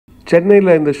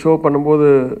சென்னையில் இந்த ஷோ பண்ணும்போது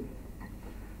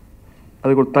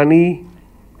அதுக்கு ஒரு தனி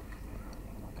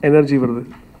எனர்ஜி வருது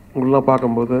உங்களெலாம்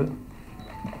பார்க்கும்போது.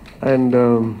 அண்ட்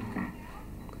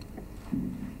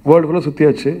வேர்ல்டு ஃபுல்லாக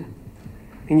சுற்றியாச்சு.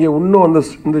 இங்கே இன்னும்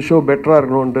இந்த ஷோ பெட்டராக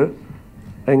இருக்கணும்ன்ட்டு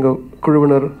எங்கள்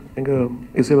குழுவினர், எங்கள்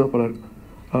இசையமைப்பாளர்,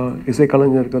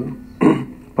 இசைக்கலைஞர்கள்,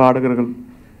 பாடகர்கள்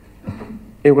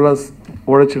இவங்களாம்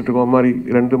உழைச்சிட்ருக்கோம். மாதிரி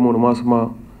 2-3 மாதமாக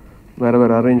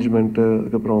வேறு அரேஞ்ச்மெண்ட்டு,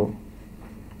 அதுக்கப்புறம்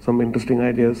சம் இன்ட்ரெஸ்டிங்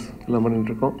ஐடியாஸ் எல்லாம்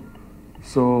பண்ணிகிட்ருக்கோம்.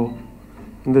 ஸோ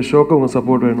இந்த ஷோக்கு உங்கள்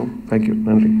சப்போர்ட் வேணும். தேங்க்யூ,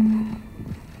 நன்றி.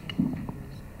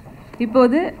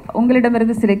 இப்போது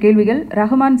உங்களிடமிருந்து சில கேள்விகள்.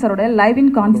 ரஹ்மான் சாரோட லைவ்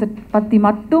இன் கான்செப்ட் பற்றி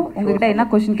மட்டும் உங்ககிட்ட என்ன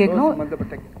கொஸ்டின் கேட்கணும்,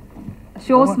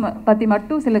 ஷோஸ் பற்றி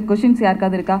மட்டும் சில கொஸ்டின்ஸ்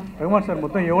யாருக்காவது இருக்கா? ரஹ்மான் சார்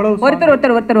மொத்தம் எவ்வளவு?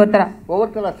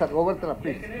 ஒவ்வொருத்தரா சார், ஒவ்வொருத்தரா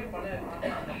ப்ளீஸ்.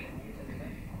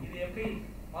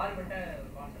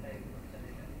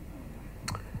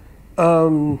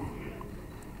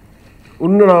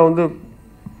 இன்னும் நான்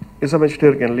இசையமைச்சிட்டே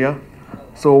இருக்கேன் இல்லையா?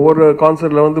 ஸோ ஒவ்வொரு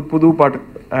கான்சர்ட்டில் புது பாட்டு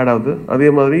ஆட் ஆகுது. அதே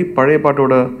மாதிரி பழைய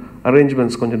பாட்டோட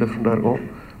அரேஞ்ச்மெண்ட்ஸ் கொஞ்சம் டிஃப்ரெண்ட்டாக இருக்கும்.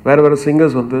 வேறு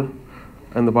சிங்கர்ஸ்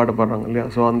அந்த பாட்டை பாடுறாங்க இல்லையா?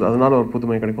 ஸோ அதனால் ஒரு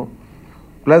புதுமை கிடைக்கும்.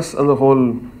 ப்ளஸ் அந்த whole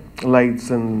lights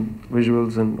and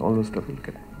visuals and all the stuff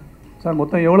இருக்கு. சார்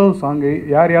மொத்தம் எவ்வளவு சாங்கு,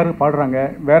 யார் பாடுறாங்க?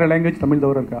 வேறு லாங்குவேஜ் தமிழ்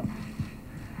தவிர இருக்கா?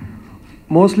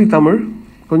 மோஸ்ட்லி தமிழ்,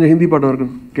 கொஞ்சம் ஹிந்தி பாட்டு இருக்கு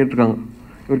கேட்டிருக்காங்க.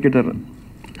 இவர் கேட்டார்.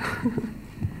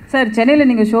 சார் சென்னையில்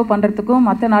நீங்கள் ஷோ பண்ணுறதுக்கும்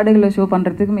மற்ற நாடுகளில் ஷோ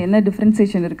பண்ணுறதுக்கும் என்ன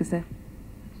டிஃப்ரென்சியேஷன் இருக்குது சார்?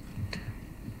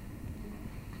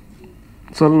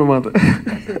 சொல்லணுமா? அது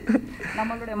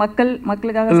நம்மளுடைய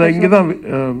மக்களுக்காக இங்கே தான்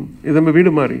இது நம்ம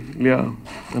வீடு மாதிரி இல்லையா?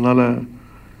 அதனால்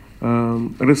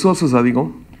ரிசோர்ஸஸ் அதிகம்,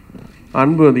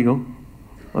 அன்பு அதிகம்,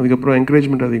 அதுக்கப்புறம்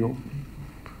என்கரேஜ்மெண்ட் அதிகம்.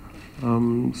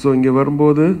 ஸோ இங்கே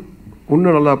வரும்போது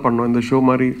இன்னும் நல்லா பண்ணோம். இந்த ஷோ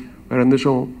மாதிரி வேறு எந்த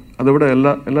ஷோ அதை விட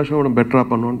எல்லா ஷோவோட பெட்டராக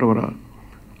பண்ணோன்ற ஒரு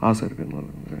ஆசை இருக்குது.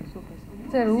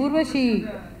 சார் ஊர்வஷி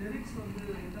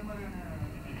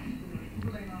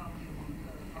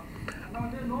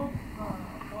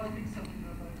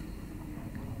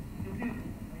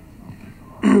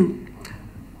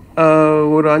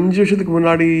ஒரு 5 வருஷத்துக்கு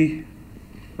முன்னாடி,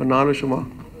 4 வருஷமா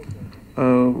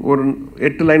ஒரு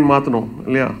 8 லைன் மாற்றணும்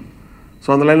இல்லையா? ஸோ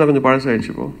அந்த லைனில் கொஞ்சம்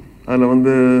பழசாயிடுச்சு. இப்போது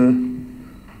அதில்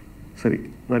சரி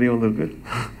நிறைய வந்திருக்கு.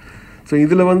 ஸோ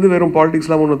இதில் வெறும்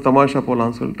பாலிடிக்ஸ்லாம் ஒன்று தமாஷா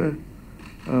போகலான்னு சொல்லிட்டு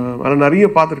அதில் நிறைய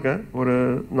பார்த்துருக்கேன். ஒரு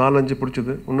 4-5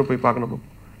 பிடிச்சது. இன்னும் போய் பார்க்கணும்.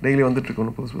 டெய்லி வந்துட்டுருக்கு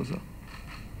ஒன்று புதுசாக.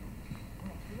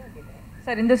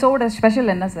 சார் இந்த ஷோவோட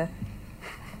ஸ்பெஷல் என்ன சார்?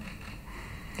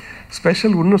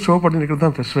 ஸ்பெஷல் இன்னும் ஷோ பண்ணிருக்கிறது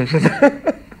தான் ஸ்பெஷல்.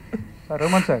 சார்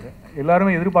ரஹ்மான் சார்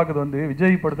எல்லாருமே எதிர்பார்க்குறது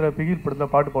விஜய் படத்தில், பிகில்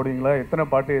படத்தில் பாட்டு பாடுவீங்களா? எத்தனை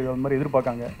பாட்டு அந்த மாதிரி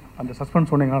எதிர்பார்க்காங்க? அந்த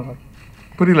சஸ்பென்ஸ் சொன்னீங்களா?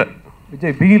 புரியல.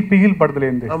 விஜய் பிகில்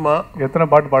படத்துலேருந்து ஆமாம் எத்தனை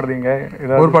பாட்டு பாடுவீங்க?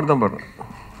 ஒரு பாட்டு தான் பாடுறேன்.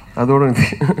 அதோட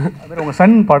அது உங்கள்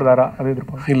சன் பாடுதாரா? அது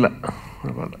எதிர்பார்க்க இல்லை.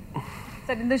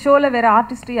 சார் இந்த ஷோவில் வேறு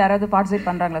ஆர்டிஸ்ட் யாராவது பார்ட்டிசிபேட்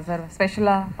பண்ணுறாங்களா சார்?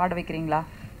 ஸ்பெஷலாக பாட வைக்கிறீங்களா?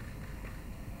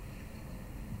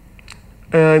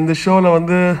 இந்த ஷோவில்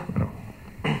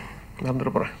நடந்துட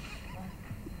போகிறேன்.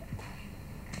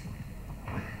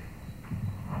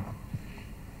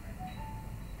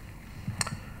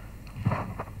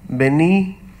 பென்னி,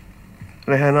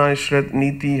 ரெஹனா, இஷ்ரத்,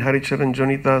 நீதி, ஹரிச்சரன்,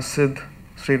 ஜொனிதா, சித்,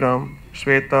 ஸ்ரீராம்,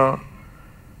 ஸ்வேதா,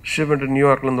 ஷிவ்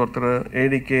நியூயார்க்லேருந்து ஒருத்தர்,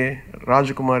 ஏடிகே,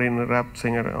 ராஜகுமாரின்னு ரேப்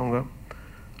சிங்கர், அவங்க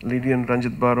லிடியன்,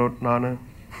 ரஞ்சித் பாரோட், நான்.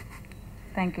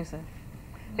 Thank you sir.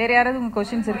 வேறு யாராவது உங்கள்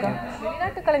கொஸ்டின்ஸ் இருக்கா?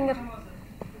 வெளிநாட்டு கலைஞர்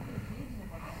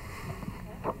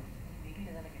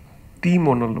தீம்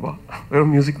ஒன்றும் இல்லைப்பா,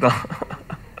 வெறும் மியூசிக் தான்.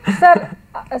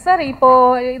 சார் இப்போ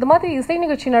இது மாதிரி இசை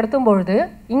நிகழ்ச்சி நடத்தும் பொழுது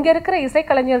இங்கே இருக்கிற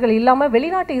இசைக்கலைஞர்கள் இல்லாமல்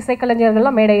வெளிநாட்டு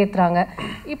இசைக்கலைஞர்கள்லாம் மேடை ஏற்றுறாங்க.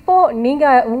 இப்போது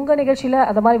நீங்கள் உங்கள் நிகழ்ச்சியில்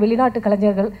அது மாதிரி வெளிநாட்டு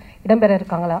கலைஞர்கள் இடம்பெற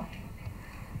இருக்காங்களா?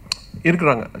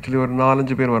 இருக்கிறாங்க. ஆக்சுவலி ஒரு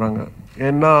 4-5 பேர் வராங்க.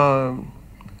 ஏன்னா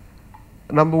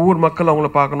நம்ம ஊர் மக்கள்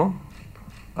அவங்கள பார்க்கணும்.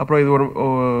 அப்புறம் இது ஒரு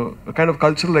கைண்ட் ஆஃப்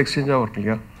கல்ச்சுரல் எக்ஸ்சேஞ்சாகவும் இருக்கு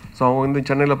இல்லையா? ஸோ அவங்க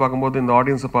சென்னையில் பார்க்கும்போது இந்த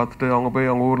ஆடியன்ஸை பார்த்துட்டு அவங்க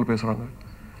போய் அவங்க ஊரில் பேசுகிறாங்க.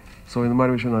 ஸோ இந்த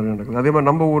மாதிரி விஷயம் நிறைய நடக்குது. அதே மாதிரி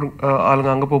நம்ம ஊர்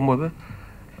ஆளுங்க அங்கே போகும்போது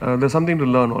there's something to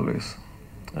learn always.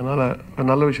 அதனால்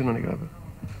நல்ல விஷயம் நினைக்கிறாரு.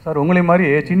 சார் உங்களை மாதிரி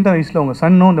சின்ன வயசில் உங்கள்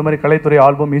சன்னும் இந்த மாதிரி கலைத்துறை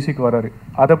ஆல்பம் மியூசிக் வராரு,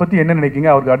 அதை பற்றி என்ன நினைக்கிங்க?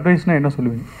 அவருக்கு அட்வைஸ்னால் என்ன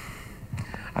சொல்லுவீங்க?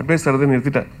 அட்வைஸ் தரதை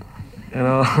நிறுத்திட்டேன்.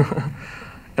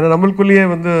 ஏன்னா நம்மளுக்குள்ளேயே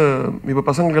இப்போ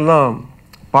பசங்களுக்கெல்லாம்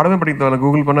பாடமே படிக்க தேவையில்ல,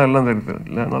 கூகுள் பண்ணால் எல்லாம் தெரியுது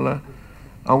இல்லை? அதனால்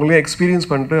அவங்களே எக்ஸ்பீரியன்ஸ்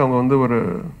பண்ணிட்டு அவங்க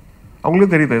அவங்களே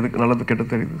தெரியுது எதுக்கு நல்லது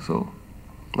கெட்டது தெரியுது. ஸோ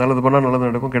நல்லது பண்ணால் நல்லது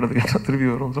நடக்கும், கெட்டது கெட்டால் திருப்பி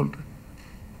வரும்னு சொல்லிட்டு.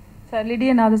 சார்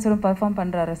லிடியன் நாதஸ்வரம் பர்ஃபார்ம்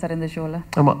பண்ணுறாரு சார் இந்த ஷோவில்?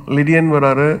 ஆமாம், லிடியன்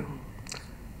வராரு.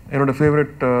 என்னோடய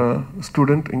ஃபேவரட்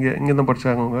ஸ்டூடெண்ட், இங்கே தான்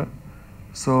படித்தாங்க அவங்க.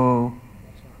 ஸோ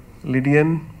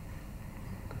லிடியன்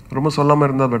ரொம்ப சொல்லாமல்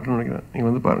இருந்தால் பெட்டர்னு நினைக்கிறேன்.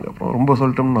 நீங்கள் பாருங்கள். அப்புறம் ரொம்ப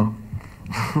சொல்லிட்டோம்னா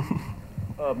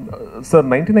சார்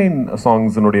 99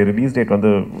 சாங்ஸினுடைய ரிலீஸ் டேட்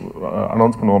வந்து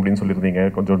அனௌன்ஸ் பண்ணுவோம் அப்படின்னு சொல்லியிருந்தீங்க,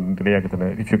 கொஞ்சம் டிலே ஆகுதுன்னு.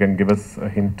 If you can give us a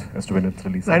hint as to when it's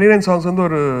released. 99 songs வந்து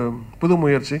ஒரு புது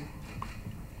முயற்சி,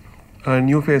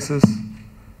 new faces,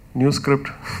 new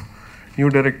script, new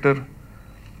director,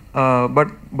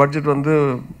 but budget வந்து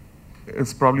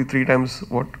it's probably 3 times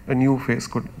what a new face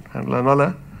good handle. அதனால்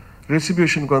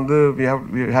டிஸ்ட்ரிபியூஷனுக்கு வந்து we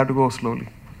have to go slowly.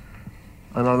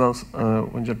 அதனால தான்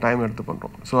கொஞ்சம் டைம் எடுத்து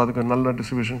பண்ணுறோம். ஸோ அதுக்கு நல்ல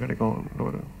டிஸ்ட்ரிபியூஷன் கிடைக்கும்.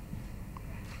 ஒரு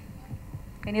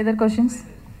Any other questions?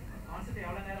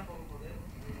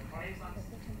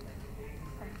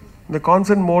 இந்த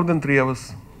கான்சர்ட் மோர் தென் 3 hours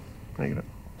நினைக்கிறேன்,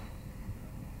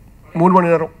 3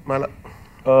 மணி நேரம் மேலே.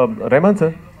 ரஹ்மான்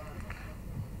சார்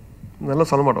நல்லா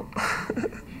சொல்ல மாட்டோம்.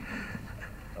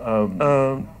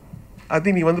 ஐ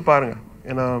திங்க் நீ வந்து பாருங்கள்.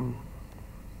 ஏன்னா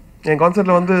என்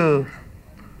கான்சர்ட்டில் வந்து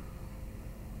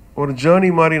ஒரு ஜேர்னி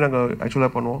மாதிரி நாங்கள்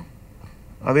ஆக்சுவலாக பண்ணுவோம்.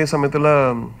 அதே சமயத்தில்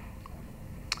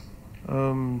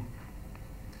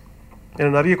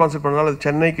எனக்கு நிறைய கான்சர்ட் பண்ணனால அது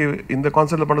சென்னைக்கு இந்த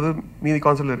கான்சர்ட்டில் பண்ணது மீதி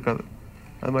கான்சர்ட்டில் இருக்காது.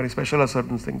 அது மாதிரி ஸ்பெஷலாக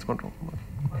சர்டன் திங்ஸ் பண்ணுறோம்.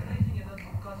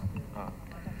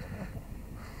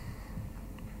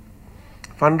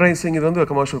 ஃபண்ட் ரைசிங் இது வந்து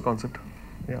கமர்ஷியல் கான்செப்ட்.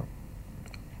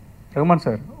 ரஹ்மான்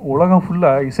சார், உலகம்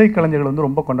ஃபுல்லாக இசைக்கலைஞர்கள் வந்து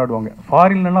ரொம்ப கொண்டாடுவாங்க,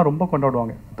 ஃபாரின்லாம் ரொம்ப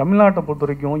கொண்டாடுவாங்க. தமிழ்நாட்டை பொறுத்த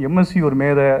வரைக்கும் எம்எஸ்சி ஒரு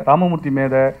மேதை, ராமமூர்த்தி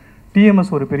மேதை,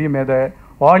 டிஎம்எஸ் ஒரு பெரிய மேதை,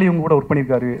 வாலி அவங்க கூட ஒர்க்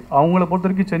பண்ணியிருக்காரு. அவங்கள பொறுத்த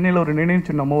வரைக்கும் சென்னையில் ஒரு நினைவு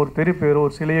சின்னமோ ஒரு தெரு பேரோ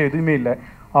ஒரு சிலையோ எதுவுமே இல்லை.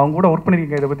 அவங்க கூட ஒர்க்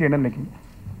பண்ணியிருக்கீங்க, இதை பற்றி என்ன நினைக்கிறீங்க?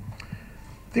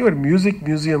 ஒரு மியூசிக்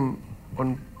மியூசியம்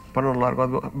ஒன் பண்ண நல்லாயிருக்கும்.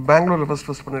 அது பெங்களூரில்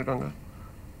ஃபஸ்ட் பண்ணியிருக்காங்க.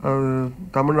 அது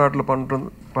தமிழ்நாட்டில்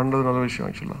பண்ணுறது நல்ல விஷயம்.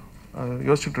 ஆக்சுவலாக அது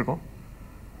யோசிச்சுட்ருக்கோம்.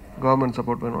 கவர்மெண்ட்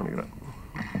சப்போர்ட் வேணும்னு நினைக்கிறேன்.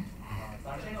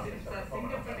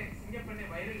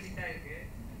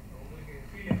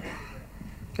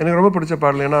 எனக்கு ரொம்ப பிடிச்ச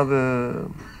பாடல், ஏன்னா அது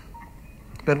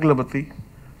பெண்களை பற்றி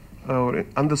ஒரு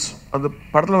அந்த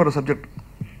படத்தில் ஒரு சப்ஜெக்ட்,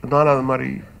 அதனால் அது மாதிரி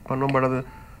பண்ணோம். பட் அது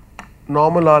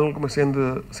நார்மல் ஆளுக்கு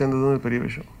சேர்ந்தது பெரிய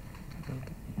விஷயம்.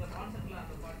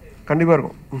 கண்டிப்பாக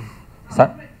இருக்கும்.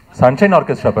 சன்ஷைன்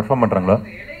ஆர்கெஸ்ட்ரா பெர்ஃபார்ம் பண்ணுறாங்களா?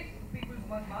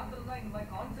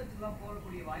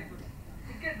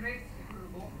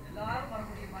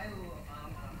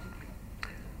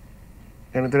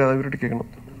 எனக்கு தெரியாது, அதை விட்டு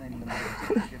கேட்கணும்.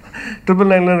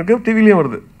 999 இருக்குது, டிவிலையும்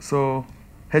வருது. ஸோ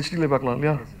ஹெச்டியில் பார்க்கலாம்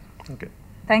இல்லையா? Okay,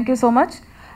 thank you so much.